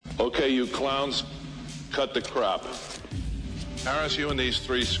Okay, you clowns, cut the crap. Harris, you and these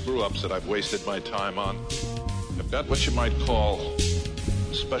three screw-ups that I've wasted my time on have got what you might call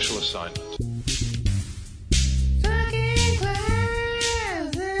a special assignment.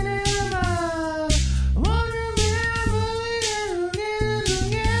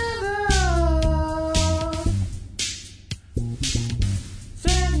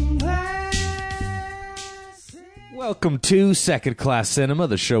 Welcome to Second Class Cinema,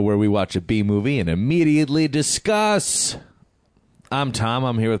 the show where we watch a B movie and immediately discuss. I'm Tom.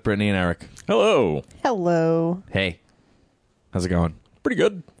 I'm here with Brittany and Eric. Hello. Hello. Hey. How's it going? Pretty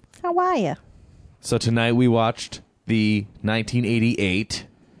good. How are you? So tonight we watched the 1988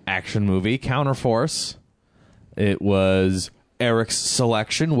 action movie, Counterforce. It was Eric's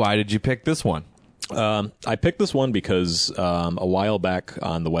selection. Why did you pick this one? I picked this one because a while back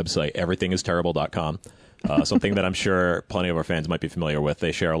on the website, everythingisterrible.com, something that I'm sure plenty of our fans might be familiar with.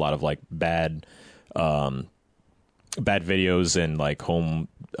 They share a lot of like bad videos and like home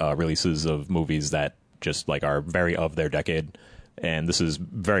releases of movies that just like are very of their decade, and this is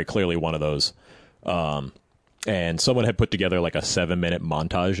very clearly one of those. And someone had put together like a 7-minute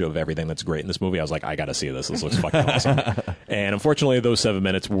montage of everything that's great in this movie. I was like, I gotta see this. This looks fucking awesome. And unfortunately, those 7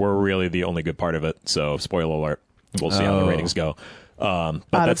 minutes were really the only good part of it. So, spoiler alert. We'll see how the ratings go. But Out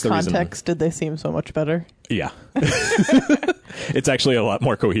that's of the context, did they seem so much better? Yeah. It's actually a lot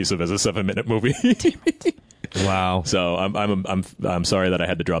more cohesive as a 7-minute movie. Wow. So I'm sorry that I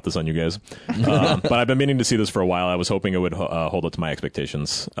had to drop this on you guys. But I've been meaning to see this for a while. I was hoping it would hold up to my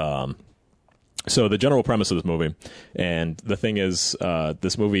expectations. So the general premise of this movie, and the thing is,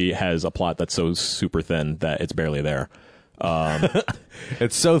 this movie has a plot that's so super thin that it's barely there.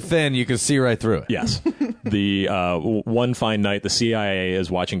 It's so thin you can see right through it. Yes. The one fine night, the CIA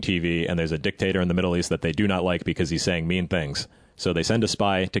is watching TV, and there's a dictator in the Middle East that they do not like because he's saying mean things. So they send a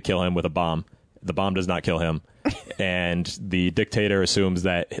spy to kill him with a bomb. The bomb does not kill him, and the dictator assumes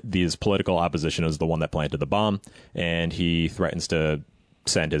that his political opposition is the one that planted the bomb, and he threatens to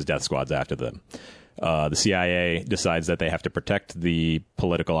send his death squads after them. The CIA decides that they have to protect the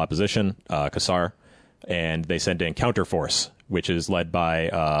political opposition, Qassar, and they send in Counterforce, which is led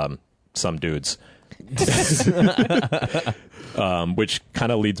by some dudes. Which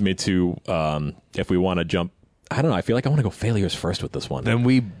kind of leads me to, if we want to jump, I don't know, I feel like I want to go failures first with this one. Then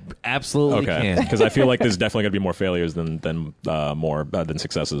we absolutely can. Because I feel like there's definitely going to be more failures than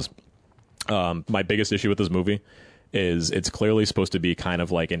successes. My biggest issue with this movie is it's clearly supposed to be kind of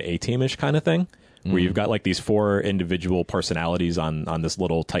like an A-team-ish kind of thing, where you've got like these 4 individual personalities on this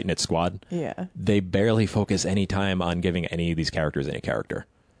little tight-knit squad. Yeah. They barely focus any time on giving any of these characters any character.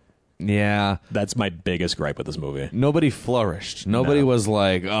 Yeah. That's my biggest gripe with this movie. Nobody flourished. Nobody was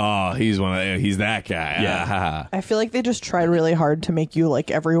like, oh, he's that guy. Yeah. I feel like they just tried really hard to make you like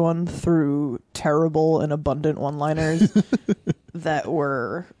everyone through terrible and abundant one-liners that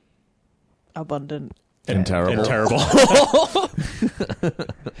were abundant. And terrible. And terrible.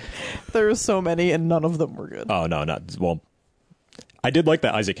 There were so many, and none of them were good. Oh, no, not... Well, I did like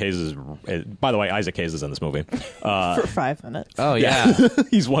that Isaac Hayes is... By the way, Isaac Hayes is in this movie. For 5 minutes. Oh, yeah.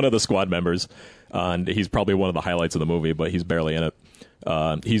 He's one of the squad members, and he's probably one of the highlights of the movie, but he's barely in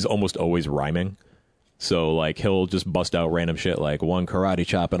it. He's almost always rhyming. So, like, he'll just bust out random shit like, one karate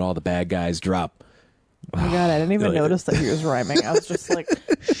chop and all the bad guys drop. Oh my god, I didn't even notice that he was rhyming. I was just like,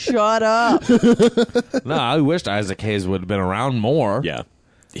 shut up. No, I wished Isaac Hayes would have been around more. Yeah.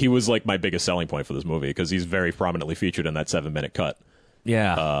 He was, like, my biggest selling point for this movie, because he's very prominently featured in that 7-minute cut.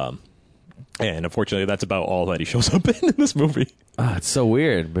 Yeah. And unfortunately, that's about all that he shows up in this movie. It's so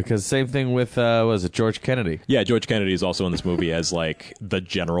weird, because same thing with, was it George Kennedy? Yeah, George Kennedy is also in this movie as, like, the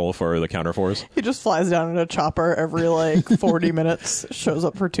general for the Counterforce. He just flies down in a chopper every, like, 40 minutes, shows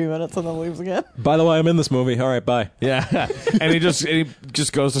up for 2 minutes, and then leaves again. By the way, I'm in this movie. All right, bye. Yeah. and he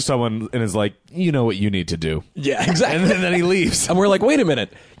just goes to someone and is like, you know what you need to do. Yeah, exactly. And then he leaves. And we're like, wait a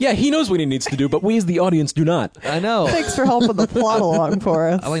minute. Yeah, he knows what he needs to do, but we as the audience do not. I know. Thanks for helping the plot along for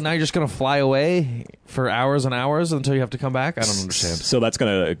us. I'm like, now you're just going to fly away for hours and hours until you have to come back? I don't understand. So that's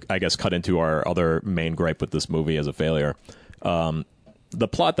going to, I guess, cut into our other main gripe with this movie as a failure. The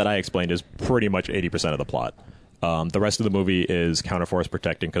plot that I explained is pretty much 80% of the plot. The rest of the movie is Counterforce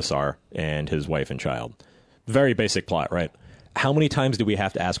protecting Qassar and his wife and child. Very basic plot, right? How many times do we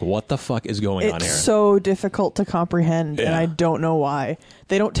have to ask what the fuck is going on here? It's so difficult to comprehend, and Yeah. I don't know why.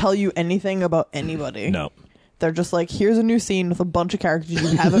 They don't tell you anything about anybody. No. They're just like, here's a new scene with a bunch of characters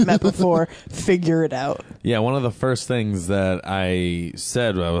you haven't met before. Figure it out. Yeah, one of the first things that I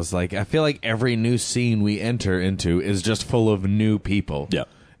said, I was like, I feel like every new scene we enter into is just full of new people. Yeah.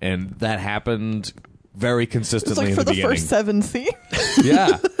 And that happened very It's consistently like in for the the beginning. first 7 scenes.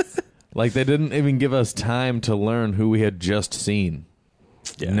 Yeah. Like, they didn't even give us time to learn who we had just seen.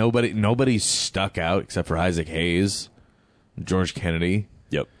 Yeah. Nobody stuck out except for Isaac Hayes, George Kennedy,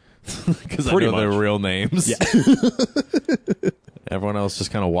 Yep. because I Pretty know their much. real names. Yeah. Everyone else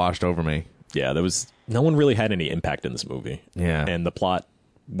just kind of washed over me. Yeah, no one really had any impact in this movie. Yeah. And the plot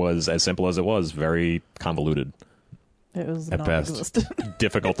was as simple as it was, very convoluted, It was At best. non-existent.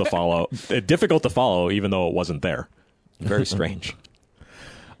 difficult to follow. Difficult to follow, even though it wasn't there. Very strange.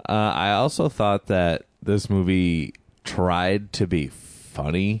 I also thought that this movie tried to be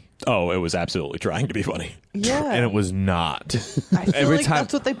funny, Oh, it was absolutely trying to be funny. Yeah. and it was not. I feel every like time-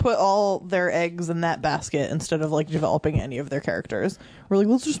 that's what they put all their eggs in that basket instead of like developing any of their characters. We're like,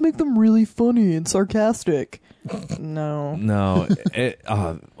 let's just make them really funny and sarcastic. No. No,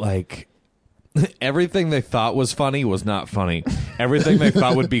 like everything they thought was funny was not funny. Everything they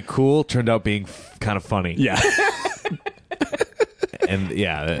thought would be cool turned out being kind of funny. Yeah. And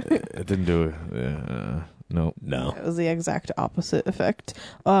yeah, it didn't do. No. No. It was the exact opposite effect.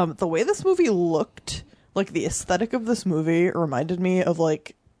 The way this movie looked, like the aesthetic of this movie reminded me of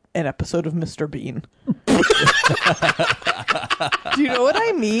like an episode of Mr. Bean. Do you know what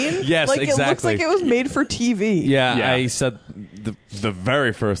I mean? Yes, like, It looks exactly. like it was made for TV. Yeah, Yeah. I said the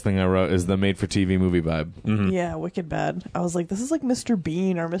very first thing I wrote is the made-for-TV movie vibe. Yeah, wicked bad. I was like, this is like Mr.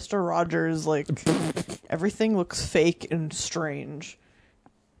 Bean or Mr. Rogers. Like, everything looks fake and strange.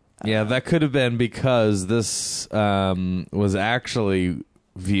 Yeah, that could have been because this was actually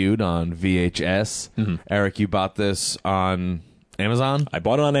viewed on VHS. Eric, you bought this on Amazon? I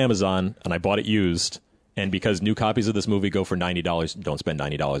bought it on Amazon, and I bought it used. And because new copies of this movie go for $90, don't spend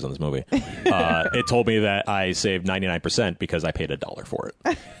 $90 on this movie. It told me that I saved 99% because I paid $1 for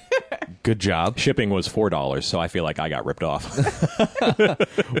it. Good job. Shipping was $4, so I feel like I got ripped off.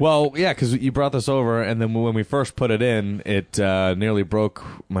 Well, yeah, because you brought this over, and then when we first put it in, it nearly broke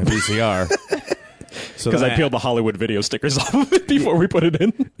my VCR. Because then I peeled the Hollywood video stickers off of it before we put it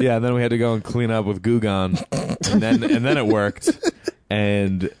in. Yeah, and then we had to go and clean up with Goo Gone, and then it worked.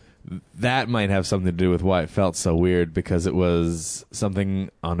 And that might have something to do with why it felt so weird, because it was something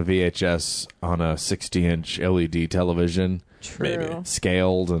on a VHS on a 60-inch LED television, True. Maybe.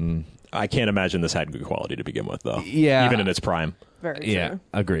 scaled, and I can't imagine this had good quality to begin with, though. Yeah. Even in its prime. Very yeah, true.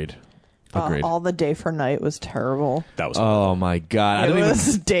 agreed. Agreed. All the day for night was terrible. That was Oh my god! It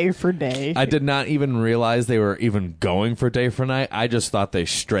was day for day. I did not even realize they were even going for day for night. I just thought they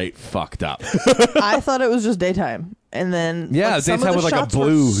straight fucked up. I thought it was just daytime, and then Yeah, like, some daytime of the with, like, a shots were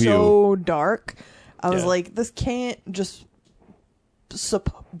blue so dark. I was Yeah. like, this can't just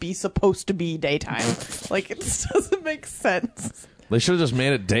be supposed to be daytime. Like, it just doesn't make sense. They should have just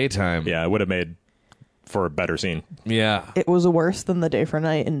made it daytime. Yeah, it would have made for a better scene. Yeah. It was worse than the day for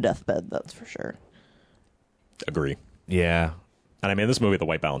night in Deathbed, that's for sure. Agree. Yeah. And I mean, this movie, the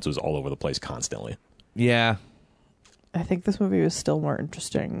white balance was all over the place constantly. Yeah. I think this movie was still more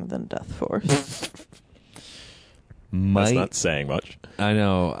interesting than Death Force. That's Might not saying much. I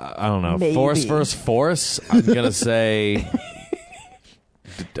know. I don't know. Maybe. Force versus Force. I'm gonna say.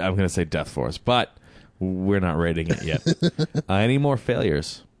 I'm gonna say Death Force, but we're not rating it yet. Any more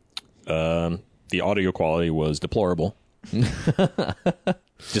failures? The audio quality was deplorable.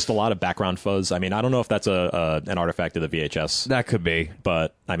 Just a lot of background fuzz. I mean, I don't know if that's an artifact of the VHS, That could be.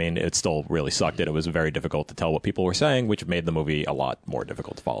 but I mean, it still really sucked it. It was very difficult to tell what people were saying, which made the movie a lot more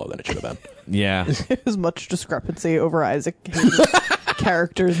difficult to follow than it should have been. Yeah. There's much discrepancy over Isaac Hayes'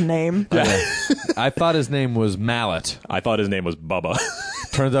 character's name. I thought his name was Mallet. I thought his name was Bubba.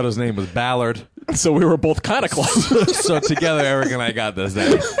 Turns out his name was Ballard. So we were both kind of close. So together, Eric and I got this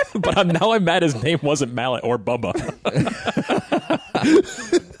name. But now I'm mad his name wasn't Mallet or Bubba.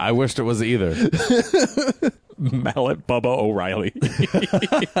 I wished it was either. Mallet Bubba O'Reilly.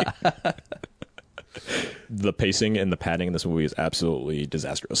 The pacing and the padding in this movie is absolutely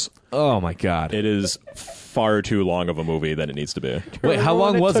disastrous. Oh my god. It is far too long of a movie than it needs to be. Wait, how Remember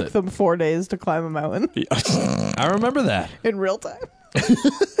long when was took it? them 4 days to climb a mountain I remember that. in real time.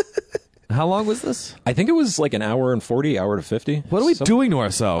 How long was this? I think it was like an hour and 40, hour to 50. What are we doing to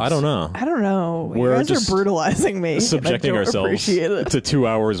ourselves? I don't know. I don't know. We're You guys just are brutalizing me. and I Subjecting don't ourselves appreciate it. to 2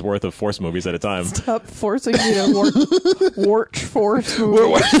 hours worth of Force movies at a time. Stop forcing me to watch Force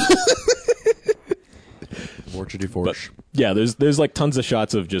movies. Orchard Force. Yeah, there's like tons of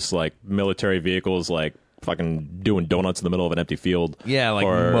shots of just like military vehicles like fucking doing donuts in the middle of an empty field. Yeah, like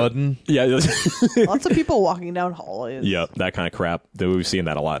Or- mudding. Yeah, Lots of people walking down hallways. yeah, that kind of crap. We've seen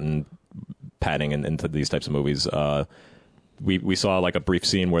that a lot in padding and into these types of movies. We saw like a brief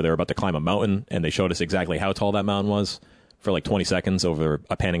scene where they were about to climb a mountain, and they showed us exactly how tall that mountain was for like 20 seconds over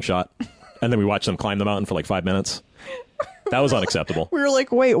a panning shot, and then we watched them climb the mountain for like 5 minutes. That was unacceptable. We were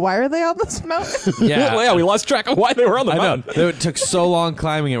like, wait, why are they on this mountain? Yeah. Well, yeah, we lost track of why they were on the I know. mountain. It took so long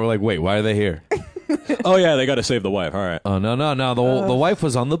climbing it. We're like, wait, why are they here? Oh, yeah, they got to save the wife. All right. Oh, no. The wife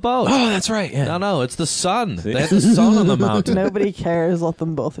was on the boat. Oh, that's right. Yeah. No, it's the sun. They had the sun on the mountain. Nobody cares. Let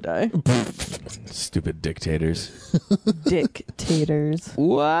them both die. Stupid dictators. Dictators.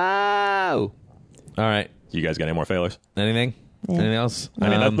 Wow. All right. You guys got any more failures? Anything? Yeah. Anything else? I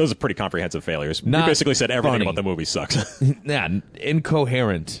mean, those are pretty comprehensive failures. You not basically said everything funny. about the movie sucks. Yeah,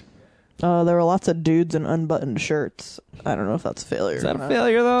 incoherent. There were lots of dudes in unbuttoned shirts. I don't know if that's a failure. Is that or a not.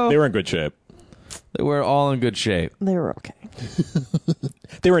 failure, though? They were in good shape. They were all in good shape. They were okay.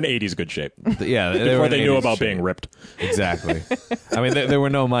 They were in 80s good shape. Yeah, Before were they in knew 80s about shape. being ripped. Exactly. I mean, there were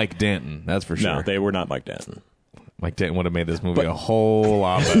no Mike Danton, that's for sure. No, they were not Mike Danton. Mike Danton would have made this movie a whole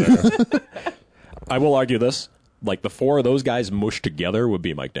lot better. I will argue this. Like, the four of those guys mushed together would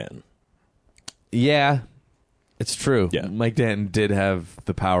be Mike Danton. Yeah, it's true. Yeah. Mike Danton did have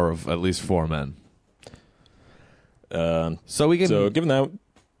the power of at least four men. So we can... So, given that,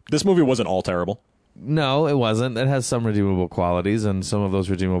 this movie wasn't all terrible. No, it wasn't. It has some redeemable qualities, and some of those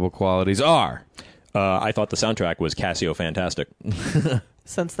redeemable qualities are... I thought the soundtrack was Casio fantastic.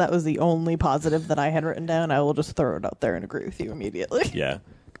 Since that was the only positive that I had written down, I will just throw it out there and agree with you immediately. Yeah.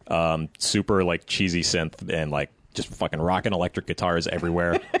 Super, like, cheesy synth and, like, just fucking rocking electric guitars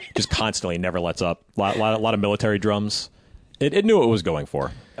everywhere. Just constantly, never lets up. Lot of military drums. It knew what it was going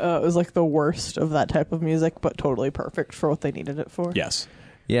for. It was like the worst of that type of music, but totally perfect for what they needed it for. Yes.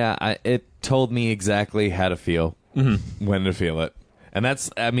 Yeah, it told me exactly how to feel, when to feel it. And that's,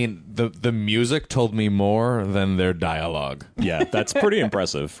 I mean, the music told me more than their dialogue. Yeah, that's pretty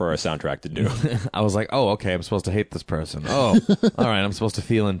impressive for a soundtrack to do. I was like, oh, okay, I'm supposed to hate this person. Oh, all right, I'm supposed to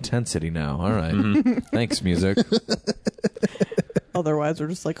feel intensity now. All right. Thanks, music. Otherwise, we're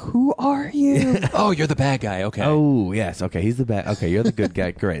just like, who are you? Oh, you're the bad guy. Okay. Oh, yes. Okay, he's the bad. Okay, you're the good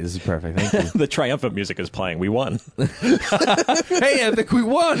guy. Great, this is perfect. Thank you. The triumphant music is playing. We won. Hey, I think we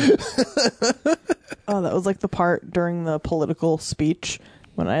won. Oh, that was like the part during the political speech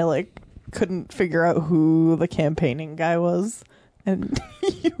when I like couldn't figure out who the campaigning guy was. And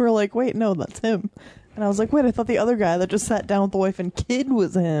you were like, wait, no, that's him. And I was like, wait, I thought the other guy that just sat down with the wife and kid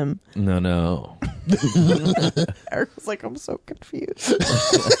was him. No. Eric was like, I'm so confused.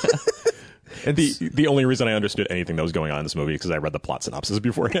 The only reason I understood anything that was going on in this movie is because I read the plot synopsis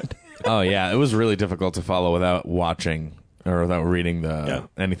beforehand. Oh, yeah, it was really difficult to follow without watching or without reading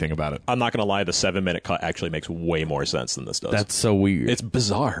anything about it. I'm not going to lie, the 7-minute cut actually makes way more sense than this does. That's so weird. It's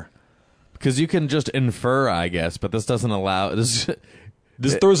bizarre. Because you can just infer, I guess, but this doesn't allow...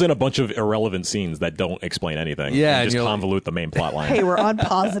 This throws in a bunch of irrelevant scenes that don't explain anything. Yeah, and and just you're like- convolute the main plot line. Hey, we're on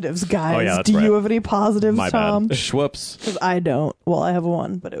positives, guys. Oh, yeah, that's Do right. you have any positives, My bad. Tom? Schwoops. Because I don't. Well, I have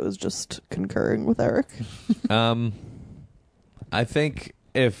one, but it was just concurring with Eric. I think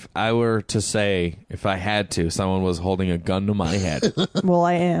if I were to say, if I had to, someone was holding a gun to my head. Well,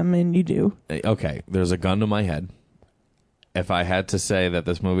 I am, and you do. Okay, there's a gun to my head. If I had to say that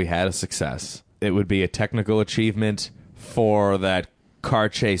this movie had a success, it would be a technical achievement for that car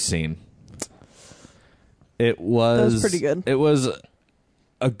chase scene. It was... That was pretty good. It was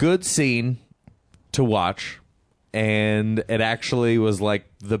a good scene to watch, and it actually was like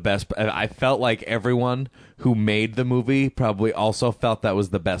the best. I felt like everyone who made the movie probably also felt that was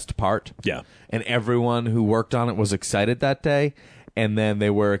the best part. Yeah. And everyone who worked on it was excited that day, and then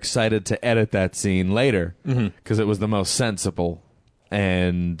they were excited to edit that scene later because it was the most sensible,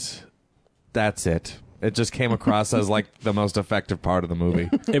 and that's it. It just came across as like the most effective part of the movie.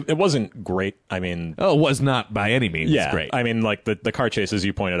 It wasn't great. I mean... Oh, it was not by any means great. I mean, like, the car chase, as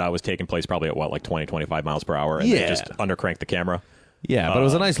you pointed out, was taking place probably at, what, like 20, 25 miles per hour, and they Yeah. just undercranked the camera. Yeah, but it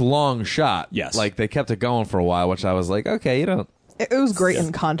was a nice long shot. Yes. Like, they kept it going for a while, which I was like, okay, you don't... It was great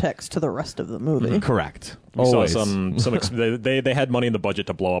in context to the rest of the movie. Correct. We saw Always. they had money in the budget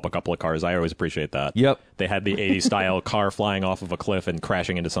to blow up a couple of cars. I always appreciate that. Yep. They had the 80s style car flying off of a cliff and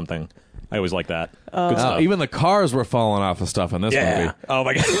crashing into something. I always like that. Good stuff. Even the cars were falling off of stuff in this movie. Oh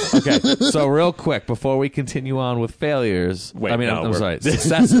my god. Okay, so real quick, before we continue on with failures... Wait, I mean, no, I'm we're- sorry,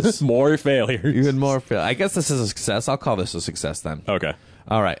 successes. More failures. Even more fail. I guess this is a success. I'll call this a success then. Okay.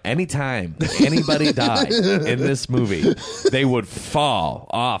 All right. Anytime anybody died in this movie, they would fall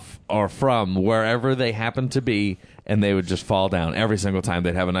off or from wherever they happened to be, and they would just fall down every single time.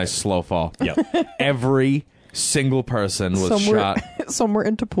 They'd have a nice slow fall. Yep. Every single person was Some were, shot. some were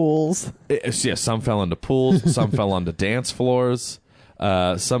into pools. Yeah, some fell into pools. Some fell onto dance floors.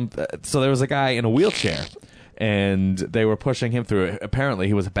 So there was a guy in a wheelchair, and they were pushing him through it. Apparently,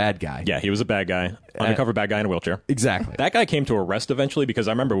 he was a bad guy. Yeah, he was a bad guy, undercover bad guy in a wheelchair. Exactly. That guy came to arrest eventually because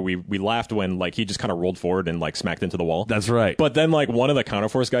I remember we laughed when like he just kind of rolled forward and like smacked into the wall. That's right. But then like one of the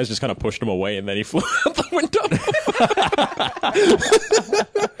Counterforce guys just kind of pushed him away and then he flew out the window.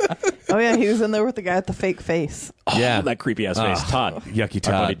 Oh yeah, he was in there with the guy with the fake face. yeah, That creepy ass face, Todd. yucky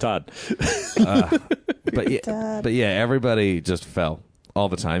Our buddy Todd. Todd. But yeah, everybody just fell all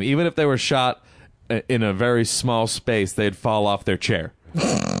the time. Even if they were shot in a very small space, they'd fall off their chair.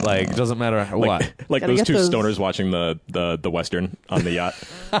 Like, it doesn't matter what. Like Gotta those get two those- stoners watching the Western on the yacht.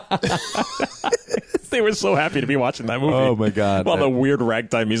 They were so happy to be watching that movie. Oh, my God. While the weird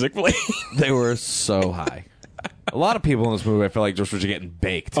ragtime music played. They were so high. A lot of people in this movie, I feel like, just were getting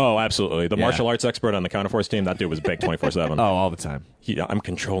baked. Oh, absolutely. The Yeah. martial arts expert on the Counterforce team, that dude was baked 24/7. Oh, all the time. I'm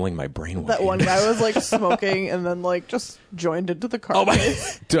controlling my brainwave. That one guy was like smoking and then like just joined into the car. Oh my!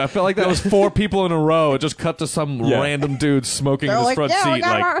 Dude, I felt like that was 4 people in a row. It just cut to some Yeah. random dude smoking They're in his like, front yeah, we seat.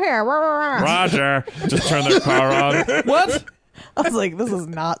 got him Like, out here. Roger. Just turn their car on. What? I was like, this is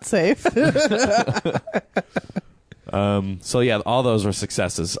not safe. So yeah, all those were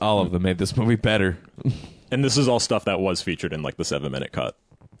successes. All of them made this movie better. And this is all stuff that was featured in like the 7-minute cut.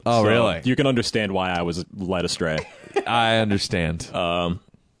 Oh, So really? You can understand why I was led astray. I understand. I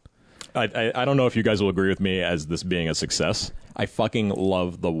don't know if you guys will agree with me as this being a success. I fucking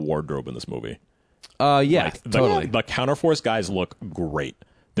love the wardrobe in this movie. Yeah, Like, totally. The Counterforce guys look great.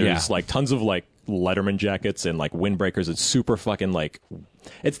 There's Yeah. like tons of like Letterman jackets and like windbreakers. It's super fucking like,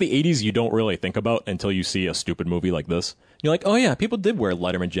 it's the 80s you don't really think about until you see a stupid movie like this. You're like, oh yeah, people did wear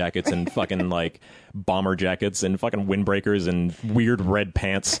Letterman jackets and fucking like bomber jackets and fucking windbreakers and weird red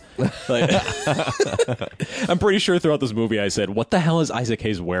pants. Like, I'm pretty sure throughout this movie I said, what the hell is Isaac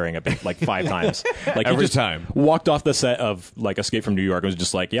Hayes wearing like 5 times? Like Every he just time. walked off the set of like Escape from New York and was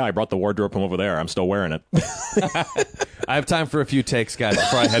just like, yeah, I brought the wardrobe from over there. I'm still wearing it. I have time for a few takes, guys,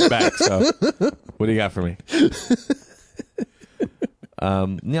 before I head back. So, what do you got for me?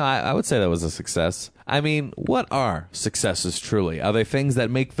 I would say that was a success. I mean, what are successes truly? Are they things that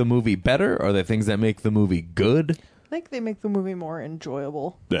make the movie better? Or are they things that make the movie good? I think they make the movie more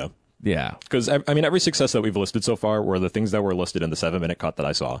enjoyable. Yeah. Yeah. Because, I mean, every success that we've listed so far were the things that were listed in the 7-minute cut that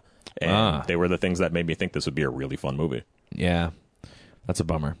I saw. And they were the things that made me think this would be a really fun movie. Yeah. That's a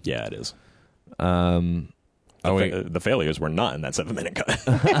bummer. Yeah, it is. Wait. The failures were not in that 7-minute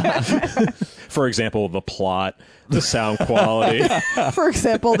cut. For example, the plot, the sound quality. For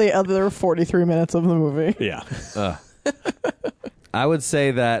example, the other 43 minutes of the movie. Yeah. I would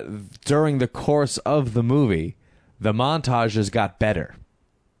say that during the course of the movie, the montages got better.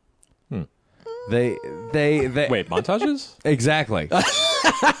 They Wait, montages? Exactly.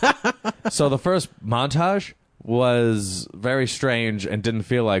 So the first montage was very strange and didn't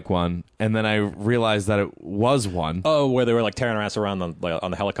feel like one, and then I realized that it was one. Oh, where they were like tearing their ass around on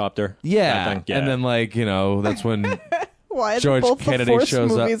the helicopter? Yeah. That thing? Yeah. And then that's when Why George did both Kennedy the Force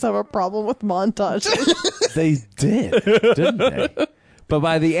shows up. movies have a problem with montages? they did, didn't they? But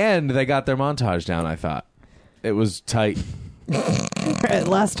by the end, they got their montage down, I thought. It was tight. Right,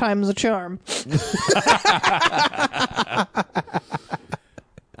 last time's a charm.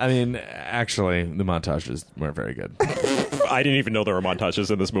 I mean, actually, the montages weren't very good. I didn't even know there were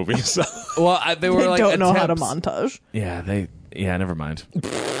montages in this movie. So. Well, they were They like don't know how to attempts- montage. Yeah, never mind.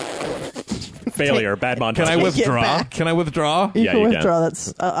 Failure, bad montage. Can I Get withdraw? back. Can I withdraw? You Yeah, can you can. withdraw.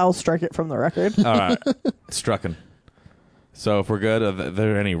 That's I'll strike it from the record. All right. Strucken. So if we're good, are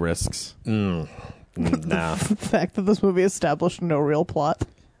there any risks? Nah. The fact that this movie established no real plot,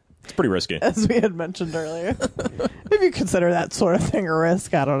 It's pretty risky. as we had mentioned earlier. If you consider that sort of thing a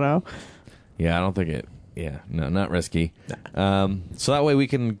risk, I don't know. Yeah, I don't think it. Yeah, no, not risky. So that way we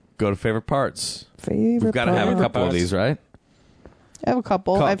can go to favorite parts. Favorite We've got to have a part? couple of these, right? I have a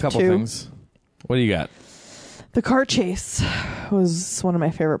couple. I have couple 2. things. What do you got? The car chase was one of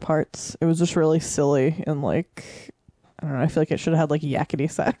my favorite parts. It was just really silly and like, I don't know, I feel like it should have had like yakety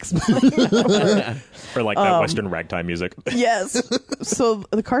sax. Or like that Western ragtime music. Yes. So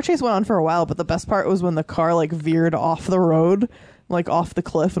the car chase went on for a while, but the best part was when the car like veered off the road, like off the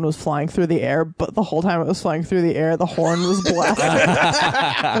cliff, and was flying through the air. But the whole time it was flying through the air, the horn was blasting.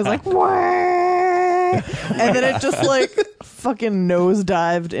 It was like, wah! And then it just like fucking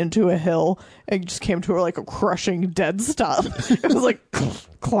nosedived into a hill and just came to like a crushing dead stop. It was like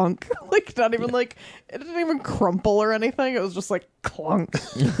clunk, like not even like it didn't even crumple or anything. It was just like clunk.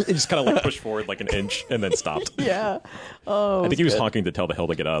 It just kind of like pushed forward like an inch and then stopped. Yeah. Oh, I think he was honking to tell the hill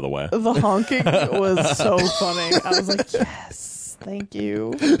to get out of the way. the honking was so funny. I was like, yes, Thank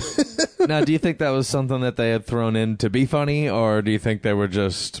you. Now, do you think that was something that they had thrown in to be funny, or do you think they were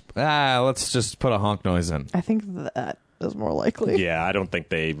just, let's just put a honk noise in? I think that is more likely. Yeah, I don't think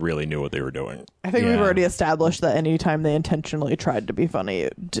they really knew what they were doing. I think Yeah. we've already established that anytime they intentionally tried to be funny,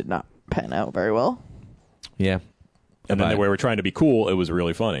 it did not pan out very well. Yeah. And then Bye. they were trying to be cool. It was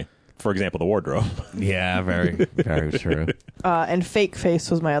really funny. For example, the wardrobe. Yeah, very, very true. And fake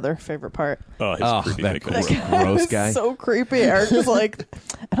face was my other favorite part. Oh, his Oh, creepy that fake cool. face. Gross was guy. so creepy. Eric was like,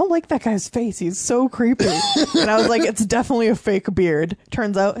 I don't like that guy's face. He's so creepy. And I was like, it's definitely a fake beard.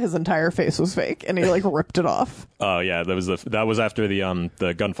 Turns out his entire face was fake, and he like ripped it off. Oh yeah, that was after the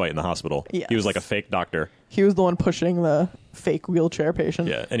gunfight in the hospital. Yes. He was like a fake doctor. He was the one pushing the fake wheelchair patient.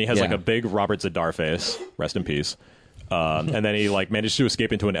 Yeah, and he has like Yeah. a big Robert Zadar face. Rest in peace. And then he like managed to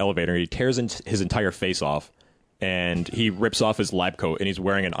escape into an elevator. He tears his entire face off, and he rips off his lab coat, and he's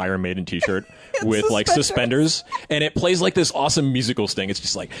wearing an Iron Maiden T-shirt with like suspenders, and it plays like this awesome musical sting. It's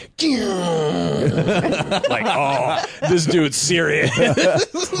just like, like, oh, this dude's serious.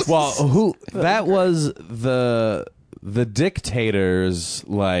 Well, that was the dictator's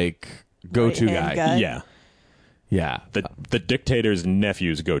like go-to Right-hand guy. guy. Yeah, Yeah. the dictator's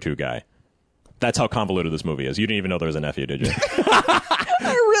nephew's go-to guy. That's how convoluted this movie is. You didn't even know there was a nephew, did you? I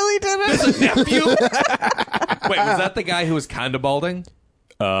really didn't. Nephew? Wait, was that the guy who was kind of balding?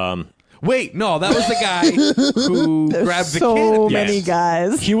 Wait, no, that was the guy who grabbed the so kid. many Yes.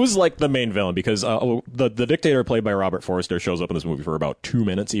 guys. He was like the main villain because the dictator played by Robert Forster shows up in this movie for about 2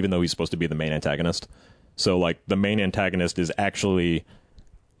 minutes, even though he's supposed to be the main antagonist. So like the main antagonist is actually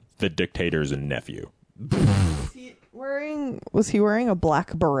the dictator's nephew. Was he wearing a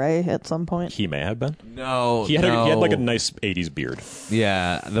black beret at some point? He may have been. No, He had like a no. nice 80s beard.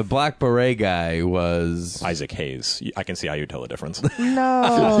 Yeah, the black beret guy was... Isaac Hayes. I can see how you tell the difference.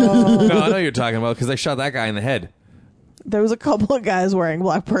 No. No, I know you're talking about because they shot that guy in the head. There was a couple of guys wearing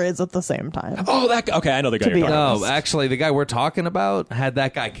black berets at the same time. Oh, that guy. Okay, I know the guy To you're be talking about. No, actually, the guy we're talking about had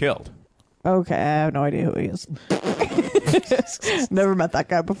that guy killed. Okay, I have no idea who he is. Never met that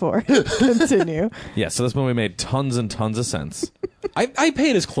guy before. Continue. Yeah, so this movie made tons and tons of sense. I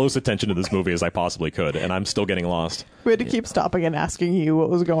paid as close attention to this movie as I possibly could, and I'm still getting lost. We had to keep stopping and asking you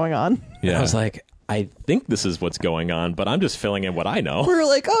what was going on. Yeah, I was like, I think this is what's going on, but I'm just filling in what I know. We were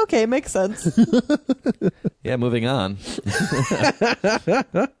like, oh, okay, makes sense. yeah. Moving on.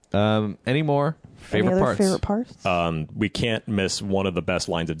 Any more Any favorite other parts? favorite parts? We can't miss one of the best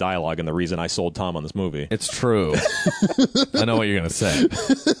lines of dialogue and the reason I sold Tom on this movie. It's true. I know what you're gonna say.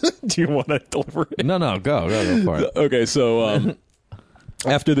 Do you want to deliver it? No, go for it. Okay, so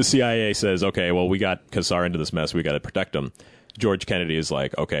after the CIA says, okay, well, we got Kassar into this mess, we got to protect him, George Kennedy is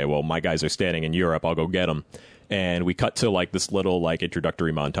like, okay, well, my guys are standing in Europe, I'll go get them. And we cut to like this little like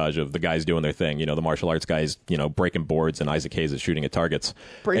introductory montage of the guys doing their thing. You know, the martial arts guys, you know, breaking boards, and Isaac Hayes is shooting at targets.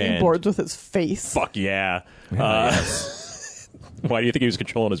 Breaking And boards with his face. Fuck yeah. Why do you think he was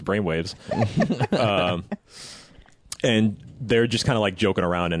controlling his brainwaves? And they're just kind of like joking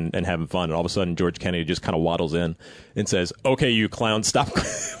around and having fun. And all of a sudden, George Kennedy just kind of waddles in and says, okay, you clowns, stop.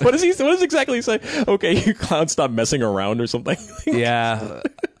 What does exactly he say? Okay, you clowns, stop messing around or something. Yeah,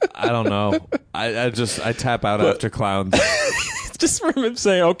 I don't know. I tap out after clowns. Just from him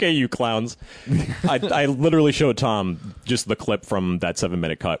saying, okay, you clowns. I literally showed Tom just the clip from that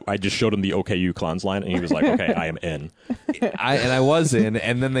 7-minute cut. I just showed him the okay, you clowns line, and he was like, okay, I am in. I was in,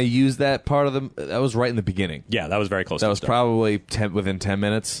 and then they used that part of the. That was right in the beginning. Yeah, that was very close That to was the start. probably within 10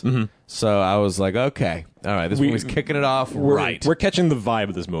 minutes. Mm-hmm. So I was like, okay, all right, this movie's kicking it off right. We're catching the vibe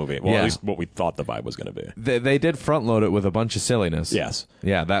of this movie. Well, Yeah. at least what we thought the vibe was going to be. They did front load it with a bunch of silliness. Yes.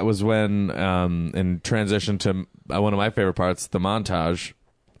 Yeah, that was when, in transition to one of my favorite parts, the montage,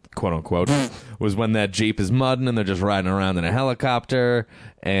 quote unquote, was when that Jeep is mudding and they're just riding around in a helicopter,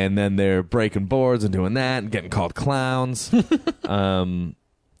 and then they're breaking boards and doing that and getting called clowns.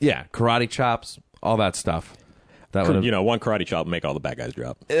 Yeah, karate chops, all that stuff. That would have, You know, one karate chop will make all the bad guys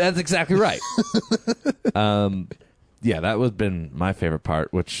drop. that's exactly right. Yeah, that would have been my favorite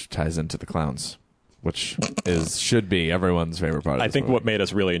part, which ties into the clowns, which should be everyone's favorite part. Of I this think movie. what made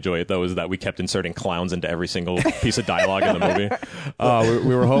us really enjoy it, though, is that we kept inserting clowns into every single piece of dialogue in the movie.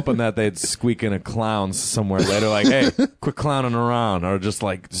 We were hoping that they'd squeak in a clown somewhere later, like, "Hey, quit clowning around," or just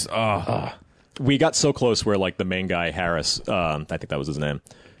like, We got so close where, like, the main guy, Harris, I think that was his name,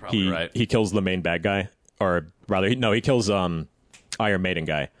 Probably right. he kills the main bad guy, or rather, he kills Iron Maiden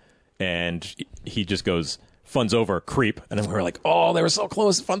guy, and he just goes, "Fun's over, creep," and then we were like, "Oh, they were so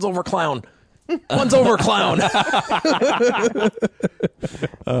close, fun's over, clown." Fun's over, clown.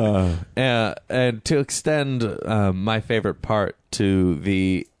 and to extend my favorite part to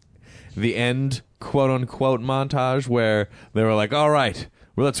the end quote-unquote montage where they were like, all right,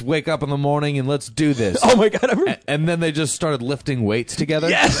 well, let's wake up in the morning and let's do this. Oh my god! And then they just started lifting weights together.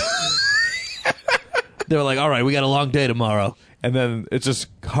 Yes. They were like, all right, we got a long day tomorrow. And then it just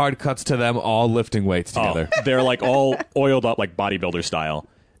hard cuts to them all lifting weights together. Oh, they're like all oiled up like bodybuilder style,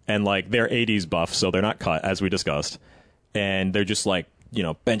 and like they're 80s buff, so they're not cut as we discussed, and they're just like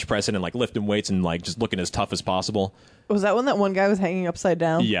bench pressing and like lifting weights and like just looking as tough as possible. Was that when that one guy was hanging upside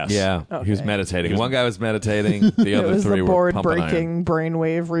down? Yes. Yeah, Okay. he was meditating. One guy was meditating. The It other was three the were pumping board-breaking,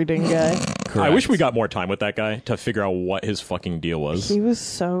 brainwave reading guy. iron. I Correct. wish we got more time with that guy to figure out what his fucking deal was. He was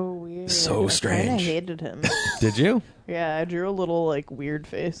so weird. So I kind strange. of hated him. Did you? Yeah, I drew a little like weird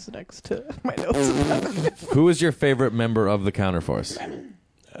face next to my notes about him. Who was your favorite member of the Counterforce?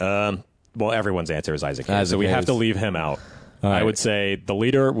 Well, everyone's answer is Isaac Hayes, Isaac so we have Hayes. to leave him out. All I right. would say the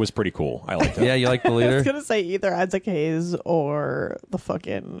leader was pretty cool. I liked him. Yeah, you like the I was leader? gonna say either Isaac Hayes or the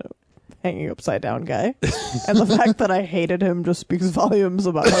fucking hanging upside down guy. And the fact that I hated him just speaks volumes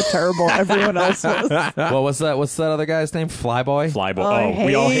about how terrible everyone else was. Well, what's that other guy's name? Flyboy? Flyboy. Oh, I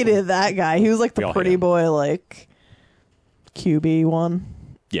we all hated that guy. He was like we the all pretty hate him. boy, like QB one.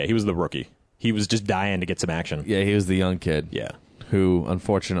 Yeah, he was the rookie. He was just dying to get some action. Yeah, he was the young kid. Yeah. Who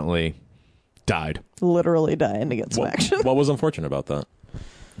unfortunately died. Literally dying to get some action. What was unfortunate about that?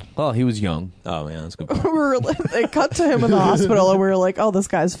 Well, he was young. Oh man, that's good. We were like, they cut to him in the hospital and we were like, oh, this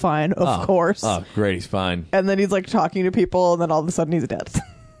guy's fine, of course. Oh, great, he's fine. And then he's like talking to people and then all of a sudden he's dead.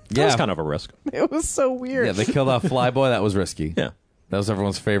 That was kind of a risk. It was so weird. Yeah, they killed off Flyboy. That was risky. Yeah. That was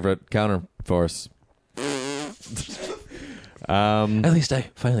everyone's favorite Counterforce. At least I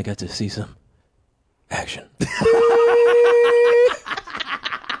finally got to see some action.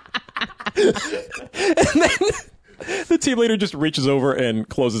 And then the team leader just reaches over and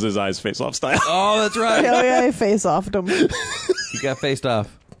closes his eyes face-off style. Oh, that's right. Hell yeah, I face-offed him. He got faced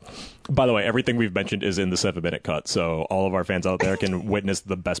off. By the way, everything we've mentioned is in the 7-minute cut, so all of our fans out there can witness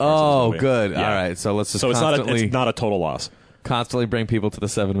the best parts of this Oh, movie. good. Yeah. All right, so let's just So it's constantly, not a total loss. constantly bring people to the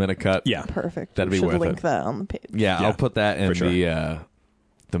 7-minute cut. Yeah. Perfect. That'd We be should worth link it. that on the page. Yeah, Yeah, I'll put that in for sure.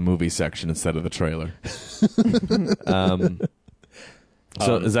 the movie section instead of the trailer.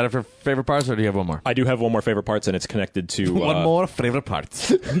 So is that it for favorite parts, or do you have one more? I do have one more favorite parts, and it's connected to One more favorite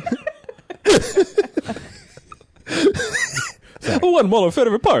parts. one more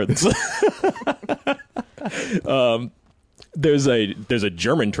favorite parts. There's a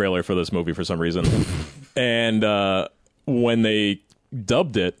German trailer for this movie for some reason, and when they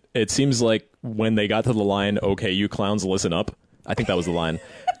dubbed it, it seems like when they got to the line, "Okay, you clowns, listen up." I think that was the line.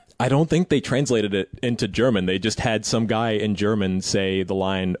 I don't think they translated it into German. They just had some guy in German say the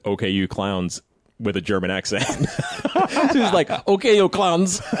line, "Okay, you clowns," with a German accent. So he's like, "Okay, you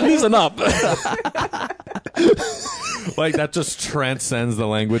clowns, listen up." Like, that just transcends the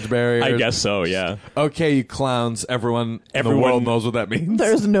language barrier. I guess so. Yeah. Okay, you clowns. Everyone in the Everyone- world knows what that means.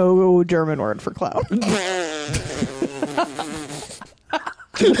 There's no German word for clown.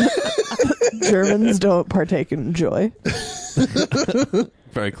 Germans don't partake in joy.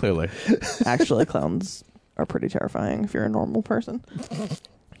 Very clearly. Actually, clowns are pretty terrifying if you're a normal person.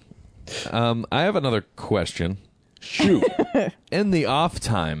 I have another question. Shoot. In the off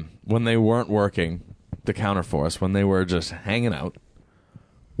time, when they weren't working the Counterforce, when they were just hanging out,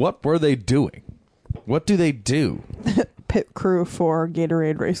 what were they doing? What do they do? Pit crew for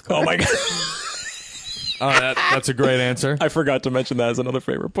Gatorade race car. Oh my god. Oh, that's a great answer. I forgot to mention that as another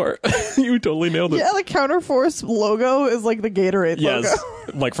favorite part. You totally nailed it. Yeah, the Counterforce logo is like the Gatorade Yes.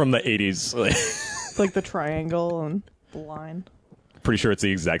 logo. Like from the 80s. It's like the triangle and the line. Pretty sure it's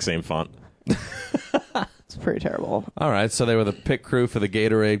the exact same font. It's pretty terrible. All right, so they were the pit crew for the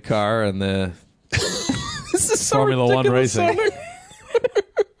Gatorade car and the This is so Formula One ridiculous racing. sounding.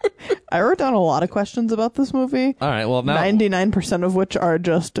 I wrote down a lot of questions about this movie. All right, well, now 99% of which are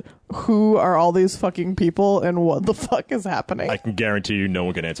just who are all these fucking people and what the fuck is happening? I can guarantee you no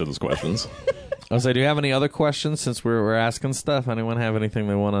one can answer those questions. I was like, do you have any other questions since we're asking stuff? Anyone have anything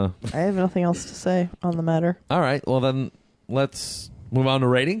they want to? I have nothing else to say on the matter. All right, well then let's move on to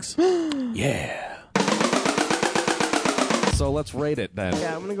ratings. Yeah. So let's rate it then.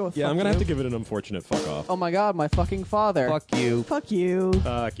 Yeah, I'm gonna go with Yeah, fuck I'm going to you. have to give it an unfortunate fuck off. Oh my god, my fucking father. Fuck you. Fuck you.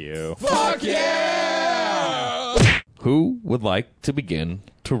 Fuck you. Who would like to begin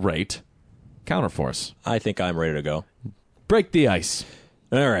to rate Counterforce? I think I'm ready to go. Break the ice.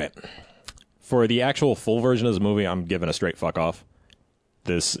 All right. For the actual full version of this movie, I'm giving a straight fuck off.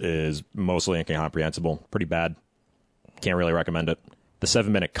 This is mostly incomprehensible. Pretty bad. Can't really recommend it. The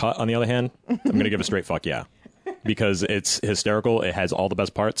 7-minute cut, on the other hand, I'm going to give a straight fuck yeah. Because it's hysterical. It has all the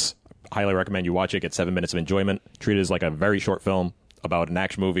best parts. Highly recommend you watch it. Get 7 minutes of enjoyment. Treat it as like a very short film about an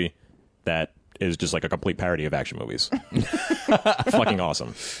action movie that is just like a complete parody of action movies. Fucking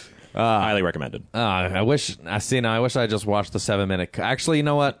awesome. Highly recommended. I wish I just watched the 7-minute cut. Actually, you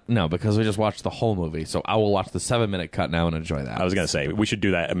know what? No, because we just watched the whole movie, so I will watch the 7-minute cut now and enjoy that. I was gonna say we should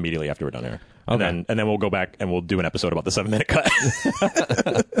do that immediately after we're done here. Okay. And then we'll go back and we'll do an episode about the 7-minute cut.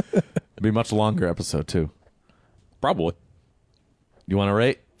 It'll be a much longer episode too. Probably. You want to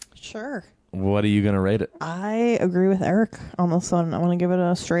rate? Sure. What are you gonna rate it? I agree with Eric on this one. I want to give it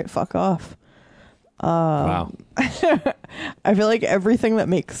a straight fuck off. Wow. I feel like everything that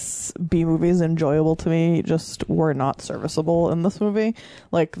makes B movies enjoyable to me just were not serviceable in this movie.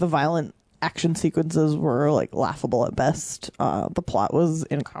 Like the violent action sequences were like laughable at best. The plot was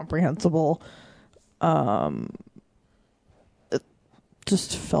incomprehensible. It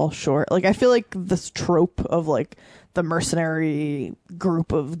just fell short. Like I feel like this trope of like the mercenary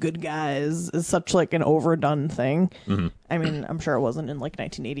group of good guys is such like an overdone thing. Mm-hmm. I mean, I'm sure it wasn't in like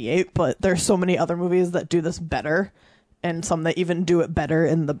 1988, but there's so many other movies that do this better, and some that even do it better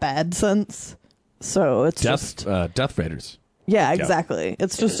in the bad sense. So it's Death Raiders. Yeah, exactly.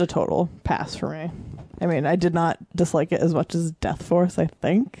 It's just a total pass for me. I mean, I did not dislike it as much as Death Force, I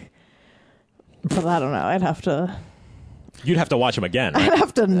think. But I don't know. You'd have to watch them again. Right? I'd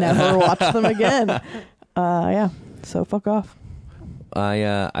have to never watch them again. Yeah. So fuck off.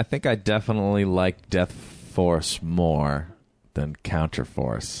 I think I definitely like Death Force more than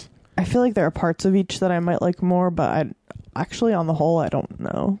Counterforce. I feel like there are parts of each that I might like more, but actually on the whole, I don't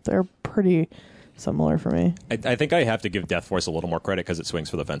know. They're pretty similar for me. I think I have to give Death Force a little more credit because it swings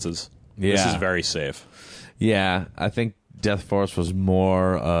for the fences. Yeah. This is very safe. Yeah, I think Death Force was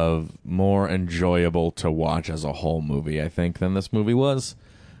more enjoyable to watch as a whole movie, I think, than this movie was.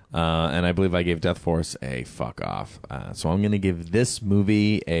 And I believe I gave Death Force a fuck off. So I'm going to give this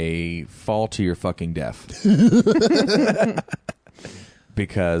movie a fall to your fucking death.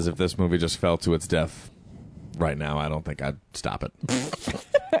 Because if this movie just fell to its death right now, I don't think I'd stop it.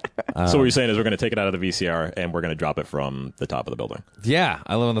 So what you're saying is we're going to take it out of the VCR and we're going to drop it from the top of the building. Yeah,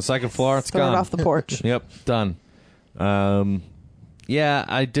 I live on the second floor. It's Throw gone. it off the porch. Yep, done. Yeah,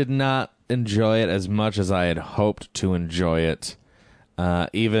 I did not enjoy it as much as I had hoped to enjoy it.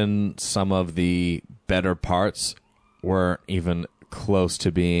 Even some of the better parts weren't even close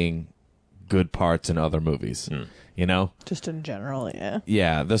to being good parts in other movies. You know? Just in general, yeah.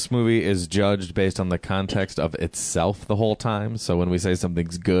 Yeah, this movie is judged based on the context of itself the whole time. So when we say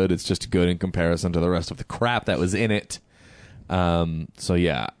something's good, it's just good in comparison to the rest of the crap that was in it. So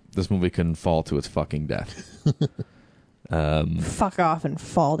yeah, this movie can fall to its fucking death. Fuck off and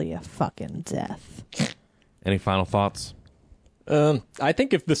fall to your fucking death. Any final thoughts? I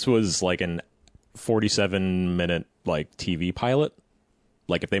think if this was like an 47-minute like TV pilot,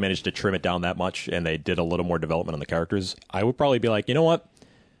 like if they managed to trim it down that much and they did a little more development on the characters, I would probably be like, you know what,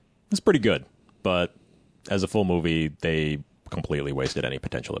 it's pretty good. But as a full movie, they completely wasted any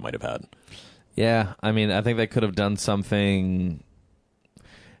potential it might have had. Yeah, I mean, I think they could have done something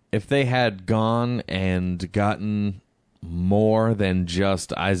if they had gone and gotten more than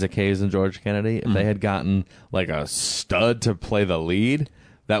just Isaac Hayes and George Kennedy. If they had gotten like a stud to play the lead,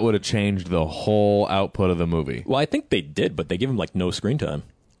 that would have changed the whole output of the movie. Well, I think they did, but they gave him like no screen time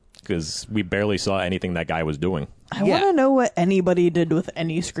because we barely saw anything that guy was doing. I want to know what anybody did with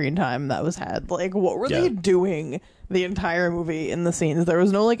any screen time that was had. Like, what were they doing the entire movie in the scenes? There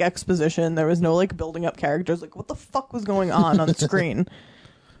was no like exposition. There was no like building up characters. Like, what the fuck was going on screen?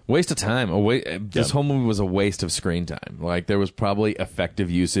 Waste of time. This whole movie was a waste of screen time. Like, there was probably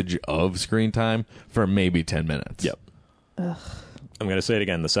effective usage of screen time for maybe 10 minutes. Yep. Ugh. I'm going to say it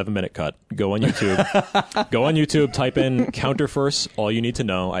again, the 7-minute cut. Go on YouTube. Go on YouTube, type in Counterforce, all you need to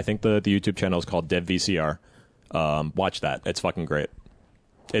know. I think the YouTube channel is called Dev VCR. Watch that. It's fucking great.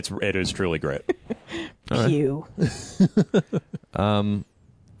 It is truly great. Pew. I'm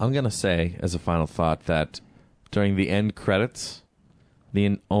going to say, as a final thought, that during the end credits,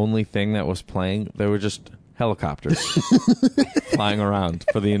 the only thing that was playing, there were just helicopters flying around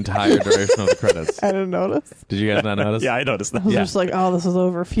for the entire duration of the credits. I didn't notice. Did you guys not notice? Yeah, I noticed that. I was just like, oh, this is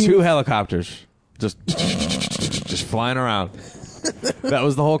over. Phew. 2 helicopters just flying around. That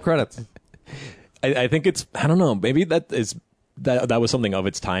was the whole credits. I think it's, I don't know, maybe that was something of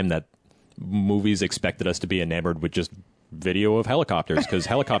its time that movies expected us to be enamored with just video of helicopters because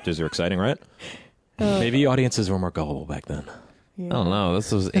helicopters are exciting, right? Maybe audiences were more gullible back then. Yeah. I don't know.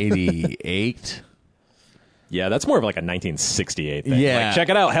 This was 88. Yeah, that's more of like a 1968 thing. Yeah. Like, check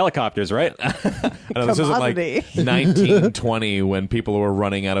it out, helicopters, right? I know, this isn't like 1920 when people were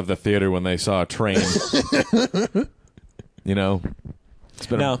running out of the theater when they saw a train. You know? It's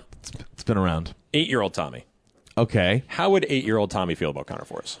been around. 8-year-old Tommy. Okay. How would 8-year-old Tommy feel about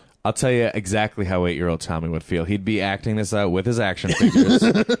Counterforce? I'll tell you exactly how 8-year-old Tommy would feel. He'd be acting this out with his action figures.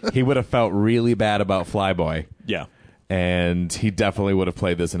 He would have felt really bad about Flyboy, Yeah. and he definitely would have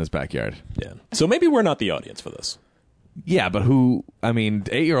played this in his backyard. Yeah. So maybe we're not the audience for this. Yeah, but who? I mean,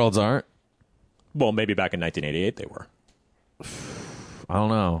 8-year-olds aren't. Well, maybe back in 1988 they were. I don't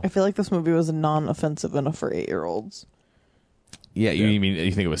know. I feel like this movie was non-offensive enough for 8-year-olds. Yeah, you mean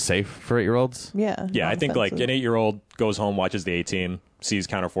you think it was safe for 8-year-olds? Yeah. Yeah, I think like an non-offensive. 8-year-old goes home, watches the A-Team, sees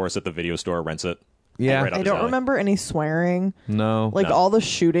Counterforce at the video store, rents it. Yeah. Right up I his don't alley. remember any swearing. No. Like No. all the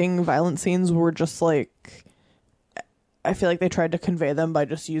shooting, violent scenes were just like. I feel like they tried to convey them by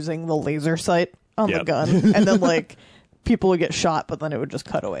just using the laser sight on the Yep. gun, and then like people would get shot, but then it would just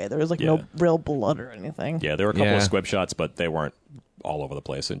cut away. There was like Yeah. no real blood or anything. Yeah, there were a couple Yeah. of squib shots, but they weren't all over the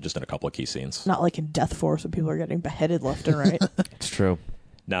place, and just in a couple of key scenes. Not like in Death Force when people are getting beheaded left and right. It's true.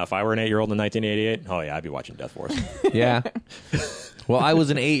 Now, if I were an 8-year-old in 1988, oh yeah, I'd be watching Death Force. Yeah. Well, I was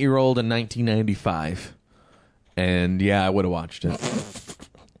an 8-year-old in 1995, and yeah, I would have watched it.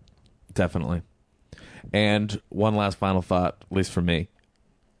 Definitely. And one last final thought, at least for me.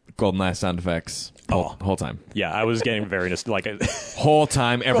 GoldenEye sound effects. Whole time. Yeah, I was getting very Whole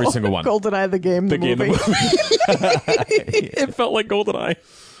time, every single one. GoldenEye, the game, the game, movie. It felt like GoldenEye.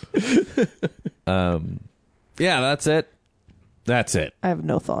 Yeah, that's it. That's it. I have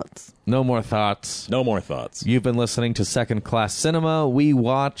no thoughts. No more thoughts. No more thoughts. You've been listening to Second Class Cinema. We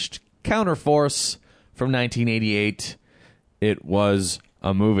watched Counterforce from 1988. It was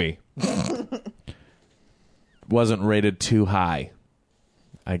a movie. Wasn't rated too high,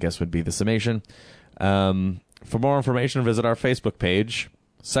 I guess would be the summation. For more information, visit our Facebook page,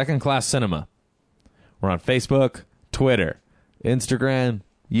 Second Class Cinema. We're on Facebook, Twitter, Instagram,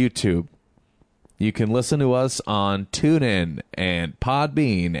 YouTube. You can listen to us on TuneIn and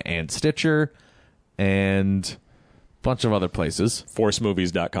Podbean and Stitcher and a bunch of other places.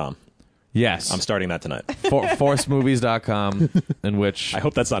 ForceMovies.com. Yes. I'm starting that tonight. ForceMovies.com, in which I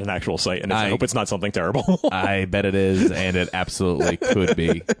hope that's not an actual site, and I hope it's not something terrible. I bet it is, and it absolutely could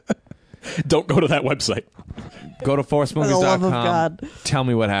be. Don't go to that website. Go to For the love of ForceMovies.com. God. Tell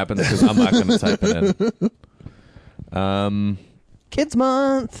me what happens, because I'm not going to type it in. Kids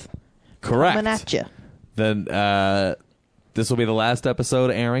Month. Correct. Coming at you. Then this will be the last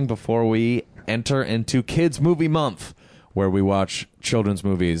episode airing before we enter into Kids Movie Month, where we watch children's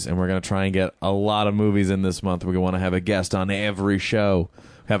movies, and we're going to try and get a lot of movies in this month. We want to have a guest on every show.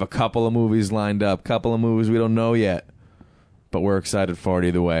 We have a couple of movies lined up, couple of movies we don't know yet, but we're excited for it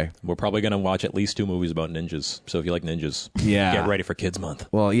either way. We're probably going to watch at least 2 movies about ninjas. So if you like ninjas, Yeah. get ready for Kids Month.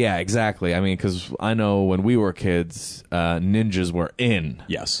 Well, yeah, exactly. I mean, because I know when we were kids, ninjas were in.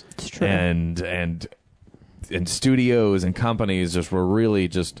 Yes. It's true. And studios and companies just were really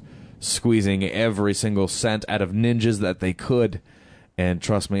just squeezing every single cent out of ninjas that they could. And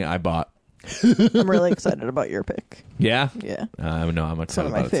trust me, I bought. I'm really excited about your pick. Yeah? Yeah. No, I'm It's one excited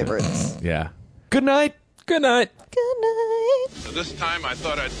of my about it, too. favorites. Yeah. Good night. Good night. Good night. So this time I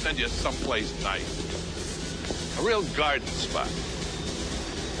thought I'd send you someplace nice. A real garden spot.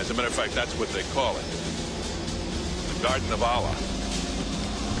 As a matter of fact, that's what they call it. The Garden of Allah.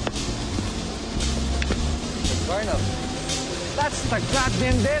 That's the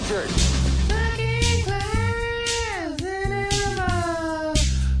goddamn desert.